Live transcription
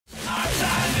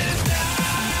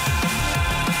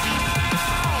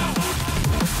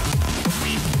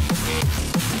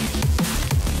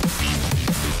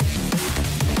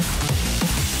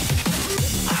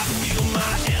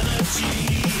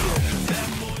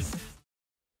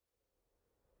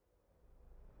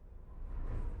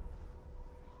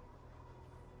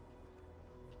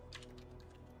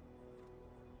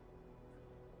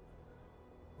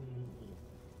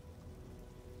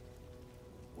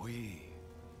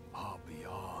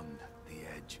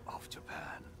age of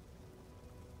Japan.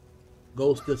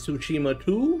 Ghost of Tsushima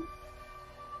 2?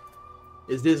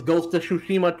 Is this Ghost of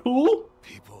Tsushima 2?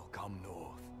 People come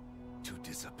north to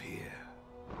disappear.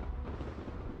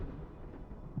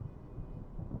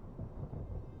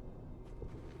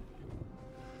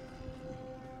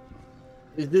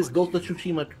 Is this Ghost of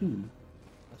Tsushima 2?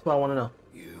 That's what I want to know.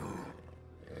 You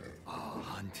are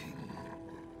hunting.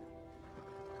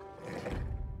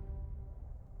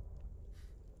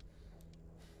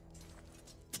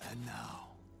 And now,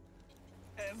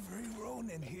 every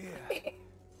Ronin here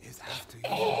is after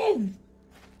you.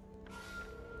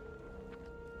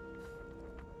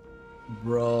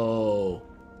 Bro.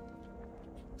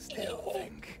 Still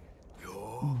think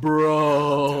you're...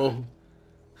 Bro.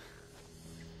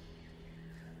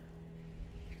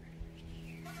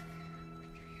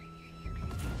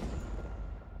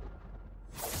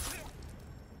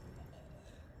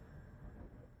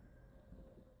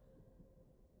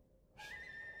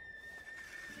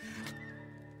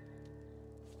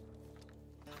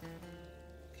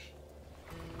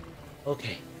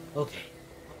 Okay.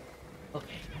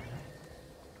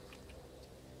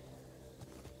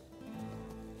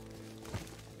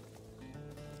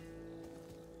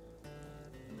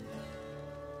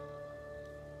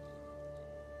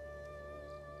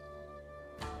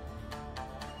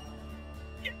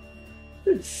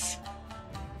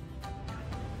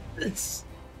 This.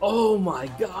 Oh my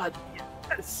God.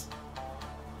 Yes.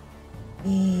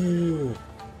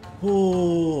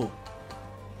 Oh.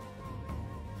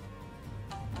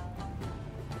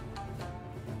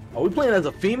 Are we playing as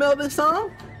a female this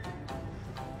time?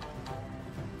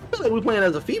 I feel like we're playing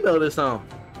as a female this time.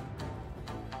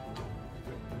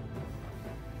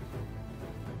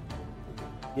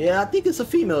 Yeah, I think it's a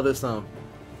female this time.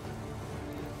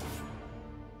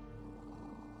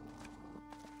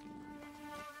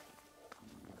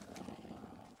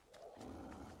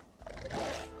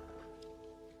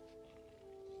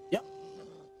 Yep.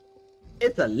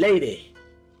 It's a lady.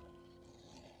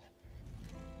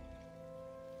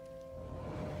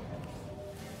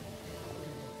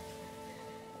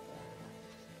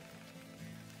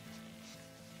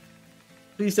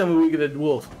 Please tell me we get a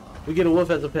wolf. We get a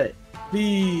wolf as a pet.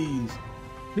 Please.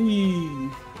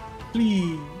 Please.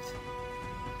 Please.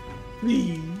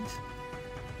 Please.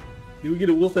 Do we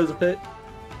get a wolf as a pet?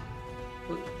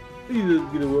 Please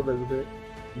just get a wolf as a pet.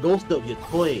 Ghost of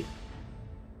Yotei.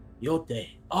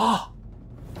 Yotei. Ah!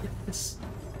 Oh, yes.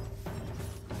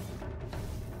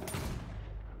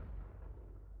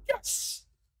 Yes.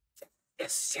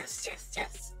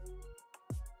 Yes.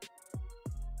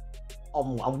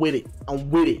 I'm with it. I'm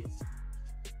with it.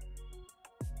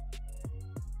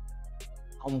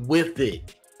 I'm with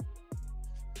it.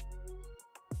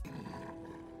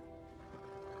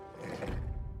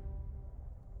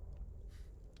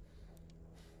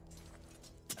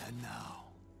 And now,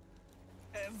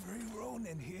 every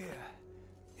Ronin here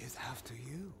is after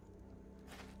you.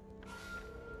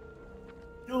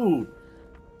 Dude,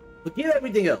 forget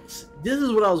everything else. This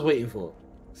is what I was waiting for.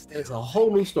 It's a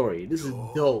whole new story. This is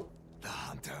dope. The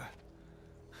hunter.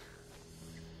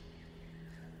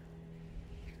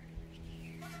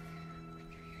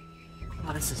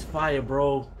 Oh, this is fire,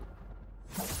 bro.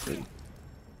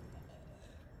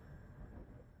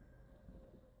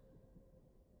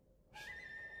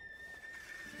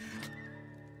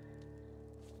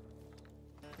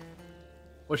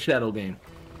 What shadow game?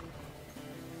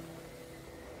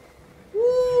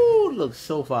 Woo! Looks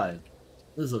so fire.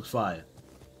 This looks fire.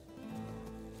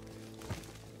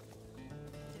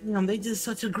 Damn, they did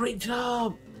such a great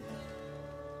job.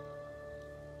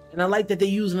 And I like that they're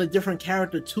using a different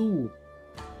character too.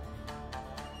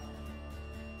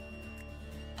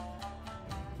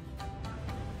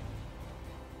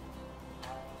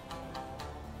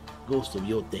 Ghost of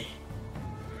Yotei.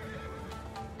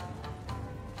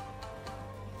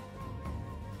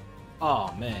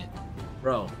 Oh man,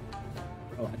 bro,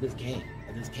 I just can't.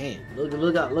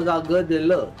 Look how good they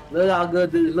look. Look how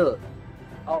good they look.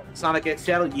 Oh, Sonic X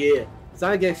Shadow, yeah.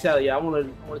 Sonic X Shadow, yeah. I wanna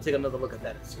take another look at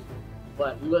that too.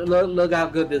 But look how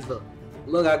good this look.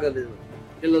 Look how good this look.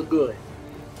 It look good.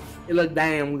 It look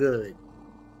damn good.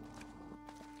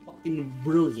 Fucking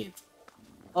brilliant.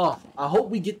 Oh, I hope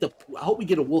we get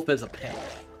a wolf as a pet.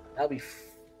 That'd be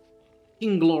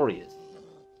fucking glorious.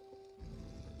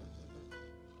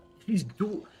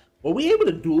 Were we able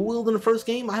to dual wield in the first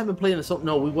game? I haven't played in something.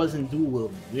 No, we wasn't dual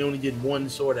wielding. We only did one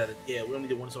sword at a yeah. We only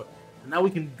did one sword. And now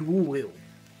we can dual wield.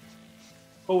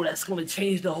 Oh, that's gonna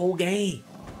change the whole game.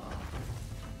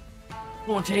 It's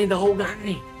gonna change the whole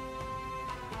game.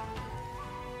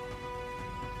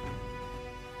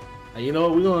 And you know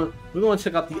what? We're gonna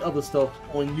check out the other stuff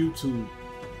on YouTube.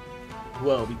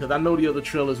 Well, because I know the other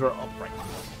trailers are up right now.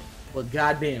 But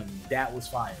goddamn, that was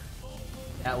fire.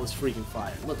 That was freaking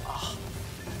fire. Look, oh,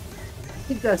 I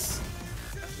think that's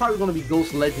probably gonna be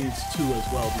Ghost Legends 2 as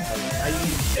well because I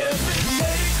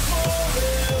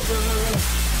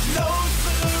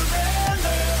use.